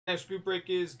Next group break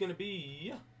is going to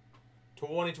be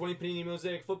 2020 Panini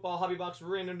Mosaic Football Hobby Box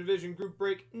Random Division Group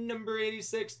Break number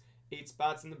 86. 8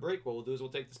 spots in the break. What we'll do is we'll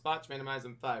take the spots, randomize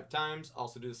them 5 times.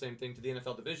 Also do the same thing to the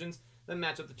NFL divisions. Then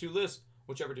match up the 2 lists.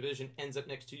 Whichever division ends up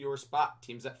next to your spot.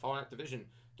 Teams that fall in that division.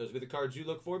 Those will be the cards you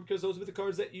look for because those will be the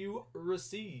cards that you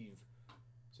receive.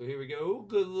 So here we go.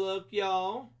 Good luck,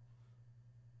 y'all.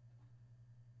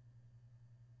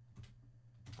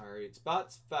 Alright,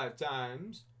 spots 5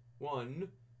 times. 1,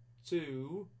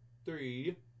 2,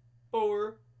 3,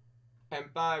 4, and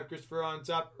 5. Christopher on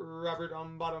top, Robert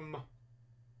on bottom.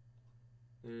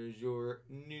 There's your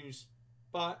new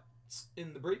spots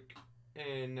in the break.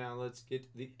 And now let's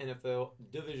get the NFL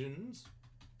divisions.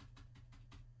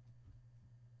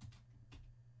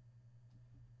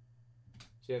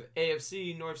 So you have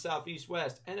AFC, North, South, East,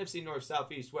 West. NFC, North,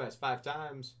 South, East, West. 5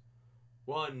 times.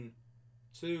 1,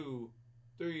 2,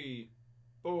 3,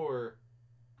 4,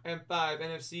 and 5.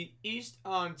 NFC East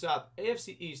on top.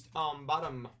 AFC East on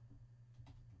bottom.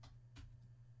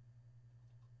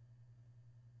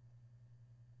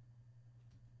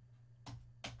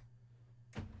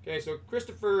 Okay, so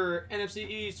Christopher, NFC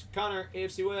East, Connor,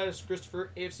 AFC West, Christopher,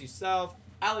 AFC South,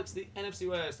 Alex, the NFC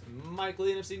West, Michael,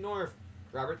 the NFC North,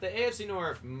 Robert, the AFC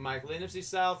North, Michael, the NFC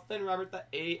South, then Robert, the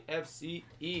AFC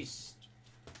East.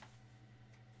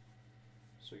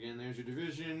 So again, there's your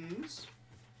divisions.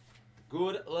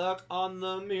 Good luck on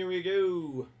them. Here we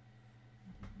go.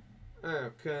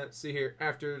 Okay, let's see here.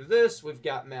 After this, we've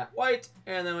got Matt White,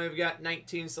 and then we've got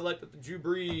 19 select with the Drew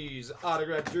Brees.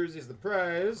 Autographed jersey is the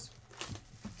prize.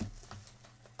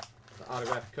 The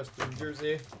autographed custom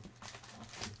jersey.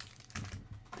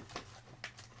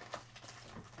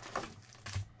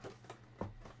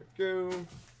 There we go.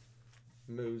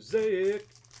 Mosaic.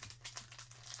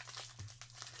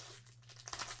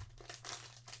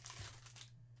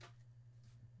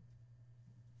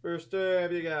 First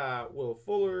up, you got Will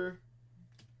Fuller,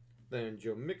 then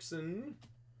Joe Mixon,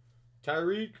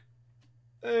 Tyreek,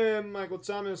 and Michael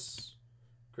Thomas,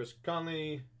 Chris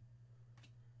Conley,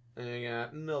 and you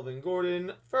got Melvin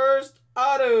Gordon. First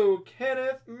auto,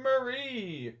 Kenneth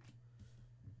Murray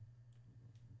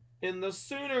in the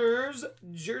Sooners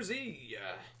jersey.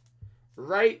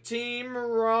 Right team,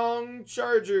 wrong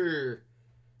Charger.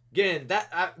 Again,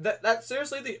 that's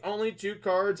seriously the only 2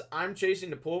 cards I'm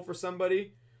chasing to pull for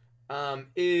somebody.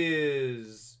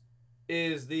 Is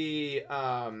the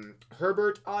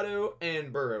Herbert auto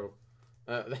and Burrow,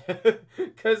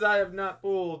 because I have not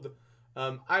pulled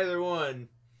either one.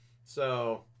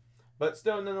 So, but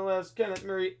still, nonetheless, Kenneth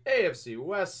Murray, AFC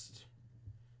West,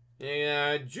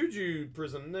 and Juju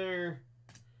Prism there,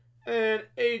 and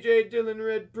AJ Dillon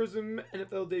Red Prism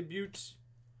NFL debut,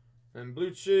 and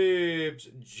blue chips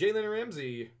Jalen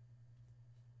Ramsey.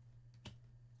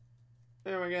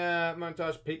 And we got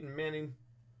Montage Peyton Manning.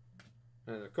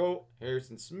 And a Colt,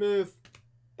 Harrison Smith.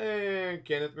 And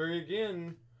Kenneth Murray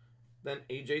again. Then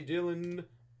A.J. Dillon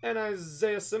and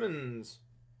Isaiah Simmons.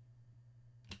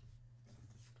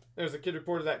 There's the kid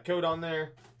report of that code on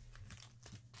there.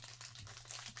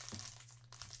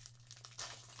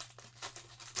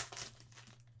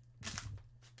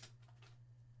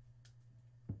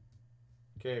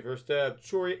 Okay, first up,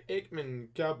 Troy Aikman,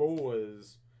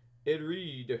 Cowboys. Ed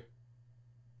Reed.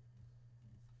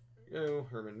 Go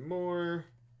Herman Moore,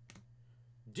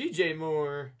 DJ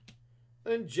Moore,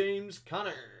 then James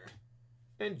Conner,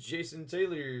 and Jason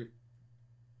Taylor.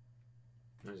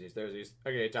 There's these.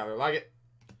 Okay, Tyler Lockett.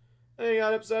 Then you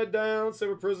got upside down,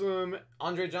 Silver Prism,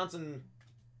 Andre Johnson.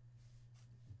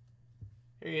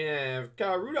 Here you have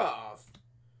Kyle Rudolph.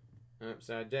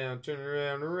 Upside down, turn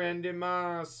around, Randy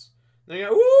Moss. Then you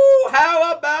got, ooh,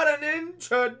 how about an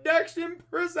introduction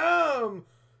prism?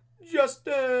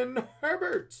 Justin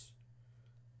Herbert.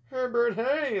 Herbert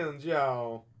Hands,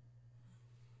 y'all.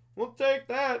 We'll take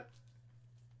that.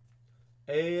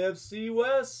 AFC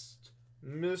West,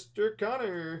 Mr.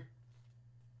 Connor.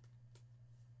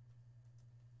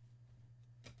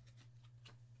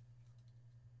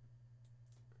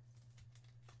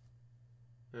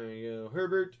 There you go,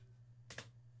 Herbert.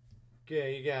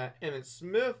 Okay, you got Emmitt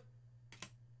Smith.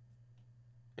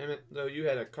 Emmitt, though, you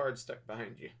had a card stuck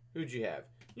behind you. Who'd you have?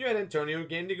 You had Antonio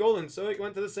Gandy Golden, so it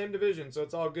went to the same division, so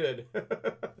it's all good.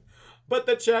 But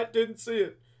the chat didn't see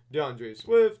it. DeAndre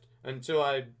Swift, until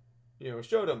I,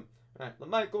 showed him. All right,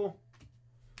 LaMichael.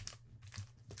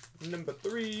 Number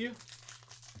 3.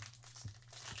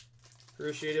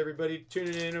 Appreciate everybody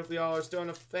tuning in. Hopefully y'all are still on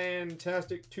a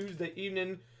fantastic Tuesday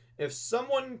evening. If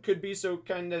someone could be so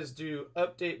kind as to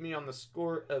update me on the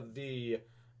score of the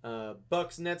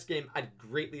Bucks-Nets game, I'd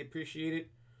greatly appreciate it.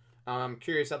 I'm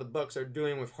curious how the Bucks are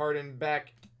doing with Harden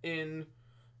back in.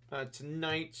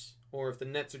 tonight, or if the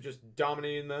Nets are just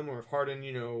dominating them, or if Harden,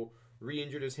 you know,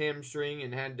 re-injured his hamstring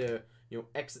and had to, you know,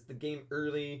 exit the game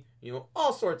early. You know,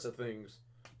 all sorts of things.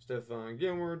 Stephon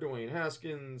Gilmore, Dwayne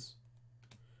Haskins.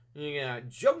 You got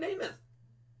Joe Namath.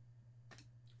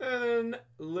 And then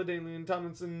LaDainian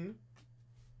Tomlinson.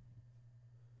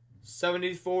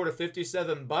 74 to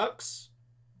 57 bucks.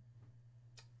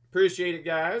 Appreciate it,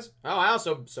 guys. Oh, wow,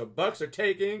 so Bucks are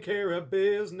taking care of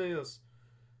business.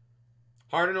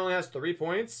 Harden only has 3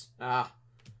 points.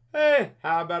 Hey,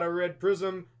 how about a red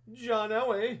prism, John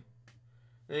Elway?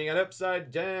 And you got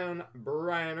upside down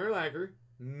Brian Urlacher,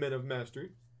 Men of Mastery.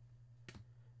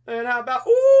 And how about,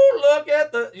 ooh, look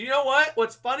at the, you know what?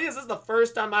 What's funny is this is the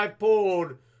first time I've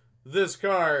pulled this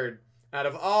card. Out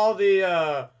of all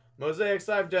the mosaics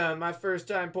I've done, my first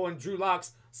time pulling Drew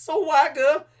Lock's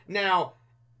swagger. Now,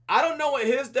 I don't know what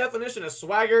his definition of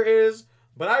swagger is,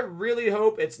 but I really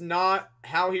hope it's not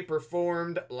how he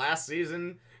performed last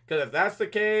season. Because if that's the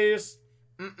case,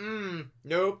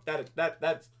 nope,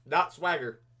 that's not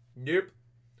swagger. Nope.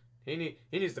 He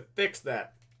needs to fix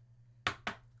that.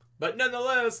 But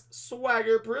nonetheless,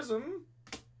 swagger prism.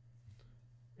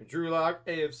 Drew Lock,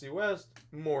 AFC West.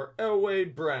 More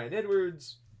Elway, Brian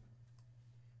Edwards.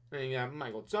 And you got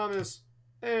Michael Thomas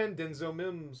and Denzel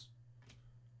Mims.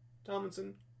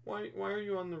 Tomlinson, why are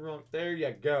you on the wrong? There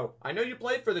you go. I know you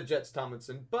played for the Jets,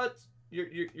 Tomlinson, but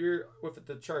you're with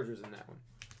the Chargers in that one.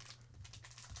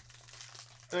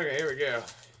 Okay, here we go.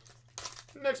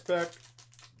 Next pack.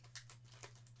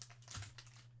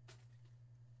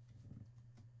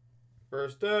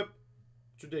 First up,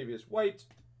 Tre'Davious White,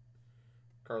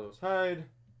 Carlos Hyde,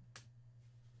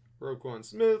 Roquan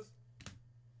Smith,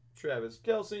 Travis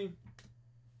Kelce,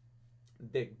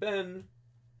 Big Ben,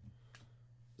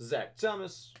 Zach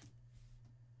Thomas.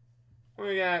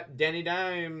 We got Danny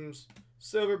Dimes,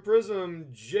 Silver Prism,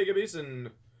 Jacob Eason,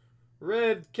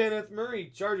 Red Kenneth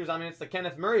Murray, Chargers. I mean, it's the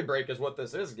Kenneth Murray break is what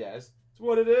this is, guys. It's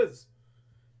what it is.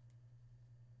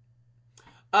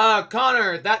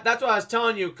 Connor, that's what I was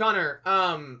telling you, Connor.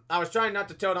 I was trying not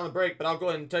to tell it on the break, but I'll go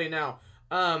ahead and tell you now.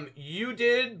 You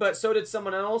did, but so did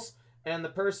someone else. And the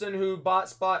person who bought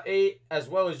spot 8 as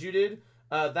well as you did,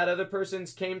 that other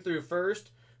person's came through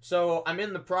first. So I'm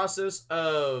in the process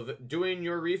of doing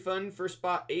your refund for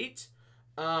spot 8.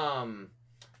 And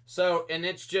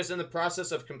it's just in the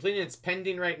process of completing. It's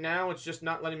pending right now. It's just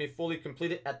not letting me fully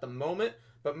complete it at the moment.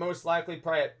 But most likely,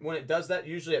 probably when it does that,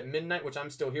 usually at midnight, which I'm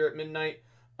still here at midnight,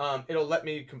 it'll let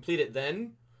me complete it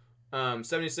then.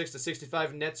 76 to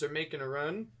 65 Nets are making a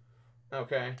run.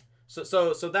 Okay.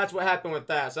 So that's what happened with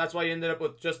that. So that's why you ended up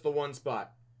with just the one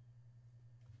spot.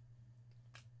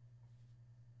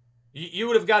 You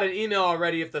would have got an email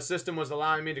already if the system was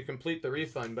allowing me to complete the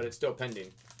refund, but it's still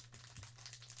pending.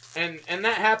 And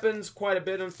that happens quite a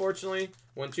bit, unfortunately,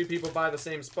 when two people buy the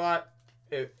same spot.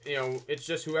 It's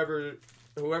just whoever's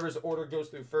order goes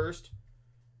through first.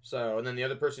 So, and then the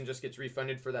other person just gets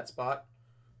refunded for that spot.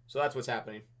 So that's what's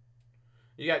happening.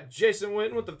 You got Jason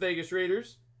Witten with the Vegas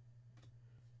Raiders.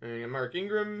 And you got Mark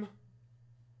Ingram.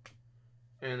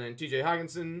 And then TJ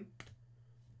Hawkinson.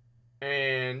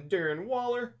 And Darren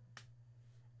Waller.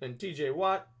 And TJ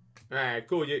Watt. Alright,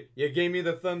 cool. You gave me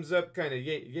the thumbs up, kind of.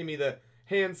 You gave me the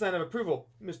hand sign of approval.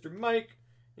 Mr. Mike.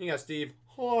 You got Steve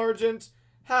Hargent.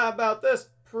 How about this?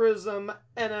 Prism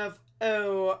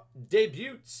NFL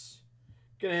debuts.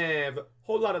 Gonna have a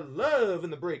whole lot of love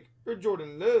in the break for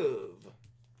Jordan Love.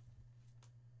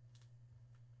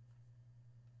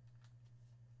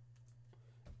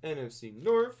 NFC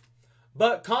North.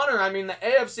 But Connor, I mean, the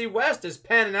AFC West is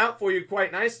panning out for you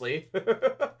quite nicely.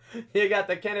 You got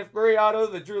the Kenneth Murray auto,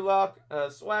 the Drew Lock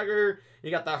swagger. You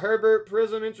got the Herbert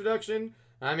Prism introduction.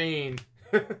 I mean,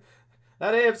 that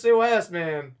AFC West,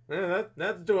 man,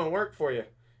 that's doing work for you.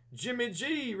 Jimmy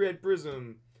G, Red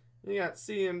Prism. You got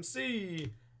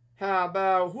CMC. How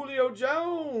about Julio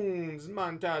Jones,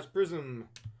 Montage Prism.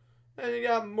 And you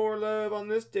got more love on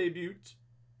this debut.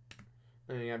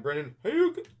 And you got Brendan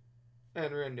Hayuk.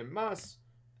 And Randy Moss.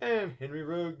 And Henry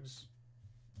Ruggs.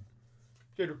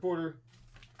 Kid Reporter.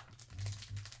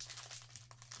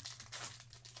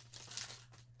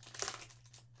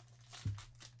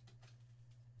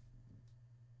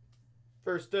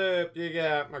 First up, you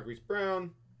got Marquise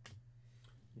Brown.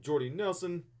 Jordy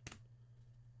Nelson.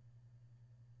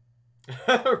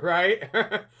 Right?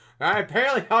 Alright,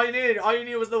 apparently all you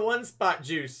needed was the one spot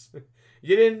juice.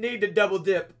 You didn't need to double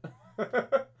dip.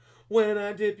 When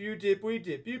I dip, you dip, we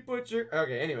dip, you put your...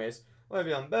 Okay, anyways.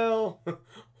 Le'Veon Bell.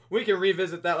 We can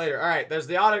revisit that later. Alright, there's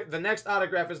the next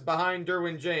autograph is behind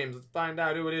Derwin James. Let's find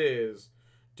out who it is.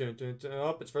 Dun, dun, dun.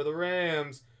 Oh, it's for the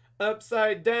Rams.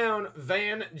 Upside down,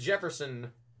 Van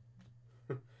Jefferson.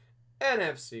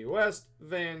 NFC West,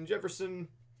 Van Jefferson.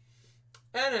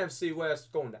 NFC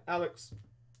West going to Alex.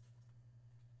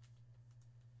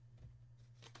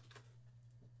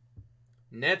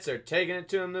 Nets are taking it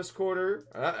to him this quarter.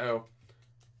 Uh-oh.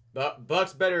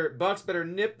 Bucks better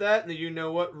nip that, and you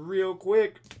know what, real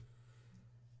quick.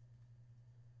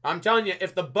 I'm telling you,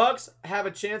 if the Bucks have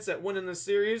a chance at winning the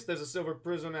series, there's a silver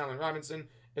prism, Allen Robinson.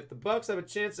 If the Bucks have a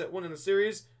chance at winning the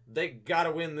series, they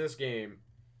gotta win this game.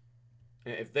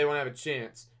 If they want to have a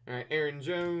chance. All right, Aaron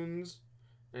Jones.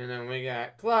 And then we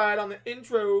got Clyde on the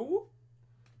intro.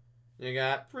 You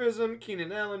got Prism,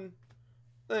 Keenan Allen.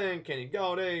 Then Kenny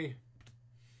Galladay.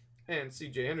 And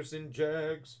C.J. Henderson,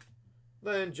 Jags.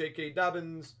 Then J.K.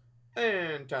 Dobbins.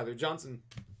 And Tyler Johnson.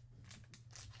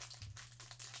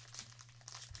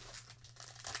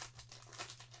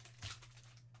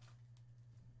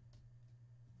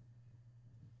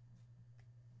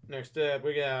 Next up,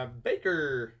 we got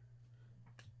Baker.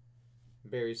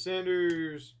 Barry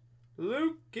Sanders.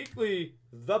 Luke Kuechly,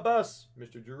 The Bus.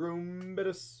 Mr. Jerome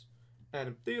Bettis.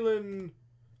 Adam Thielen.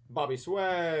 Bobby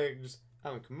Swags.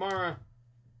 Alvin Kamara.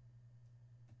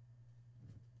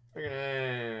 We're going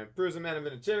to have Prism, Adam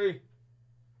Vinatieri.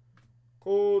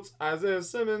 Colts, Isaiah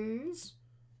Simmons.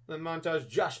 Then montage,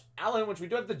 Josh Allen, which we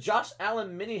do have the Josh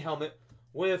Allen mini helmet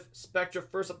with Spectra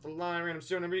first up the line. Random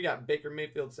serial number. You got Baker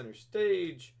Mayfield center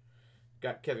stage.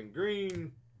 Got Kevin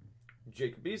Green.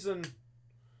 Jacob Eason.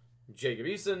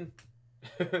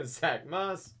 Zach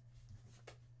Moss.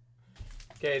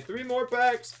 Okay, 3 more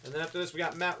packs. And then after this, we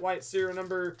got Matt White serial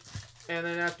number. And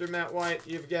then after Matt White,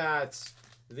 you've got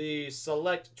the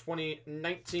Select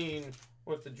 2019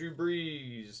 with the Drew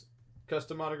Brees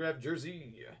custom autograph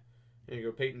jersey. Here you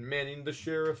go, Peyton Manning, the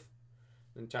Sheriff.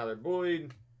 Then Tyler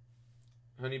Boyd.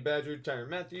 Honey Badger, Tyrann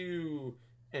Mathieu.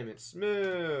 Emmitt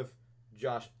Smith.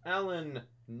 Josh Allen,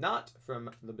 not from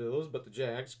the Bills, but the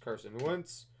Jags. Carson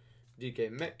Wentz.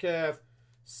 DK Metcalf.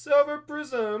 Silver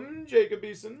Prism, Jacob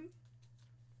Eason.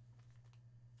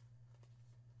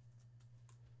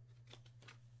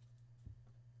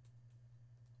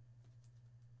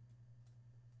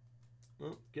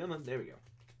 Oh, come on. There we go.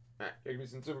 Alright, Jacob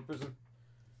Eason, Silver Prism.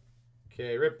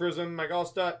 Okay, Red Prism, Mike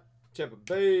Allstott. Tampa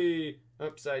Bay.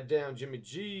 Upside Down, Jimmy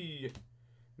G.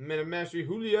 Men of Mastery,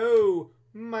 Julio.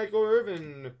 Michael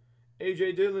Irvin.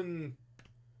 AJ Dillon.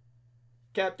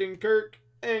 Captain Kirk.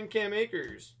 And Cam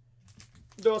Akers.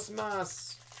 Dos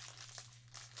Mas.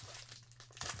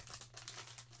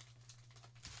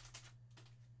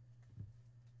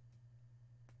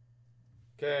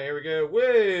 Okay, here we go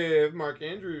with Mark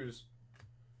Andrews.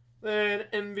 Then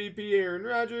MVP Aaron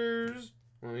Rodgers.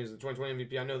 Well, he's the 2020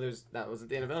 MVP. I know that wasn't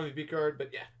the NFL MVP card,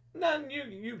 but yeah.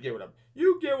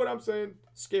 You get what I'm saying.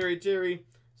 Scary Terry,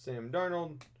 Sam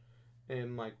Darnold,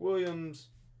 and Mike Williams.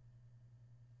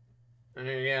 And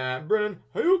here you got Brennan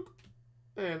Hayuk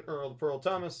and Earl Pearl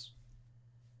Thomas.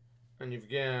 And you've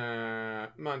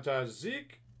got Montage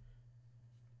Zeke.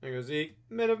 There goes Zeke.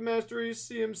 Men of Mastery,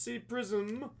 CMC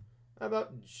Prism. How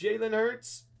about Jalen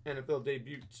Hurts? NFL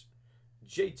debut.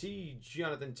 JT,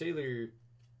 Jonathan Taylor.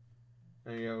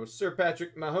 There you go. Sir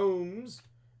Patrick Mahomes.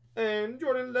 And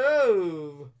Jordan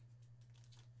Love.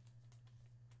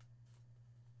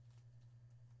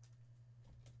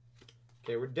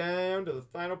 Okay, we're down to the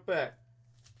final pack.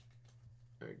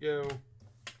 There we go.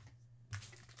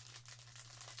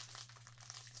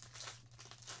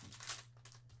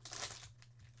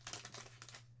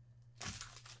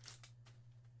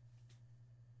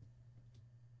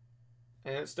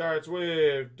 And it starts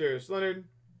with Darius Leonard.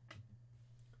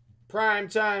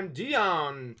 Primetime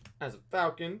Dion as a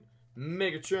Falcon.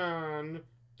 Megatron.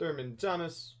 Thurman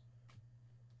Thomas.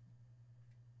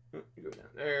 Oh, you go down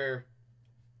there.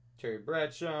 Terry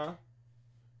Bradshaw.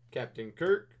 Captain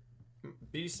Kirk.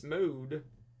 Beast Mode.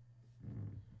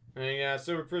 And you got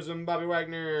Silver Prism, Bobby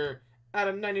Wagner. Out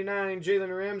of 99,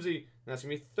 Jalen Ramsey. That's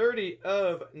going to be 30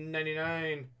 of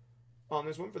 99 on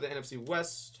this one for the NFC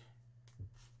West.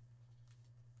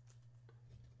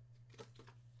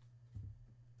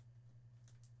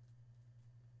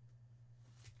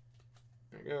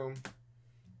 There you go.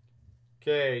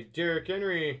 Okay, Derrick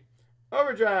Henry.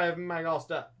 Overdrive, Mike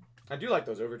Allstott. I do like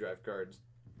those Overdrive cards.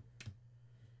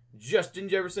 Justin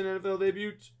Jefferson, NFL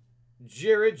debut.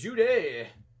 Jared Judy.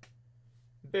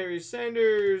 Barry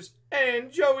Sanders.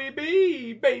 And Joey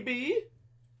B, baby.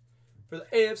 For the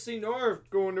AFC North,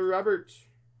 going to Robert.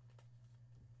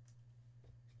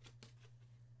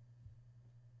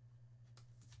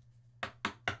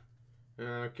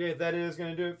 Okay, that is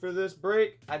going to do it for this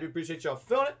break. I do appreciate y'all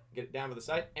filling it. Get it down to the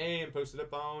site and post it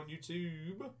up on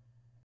YouTube.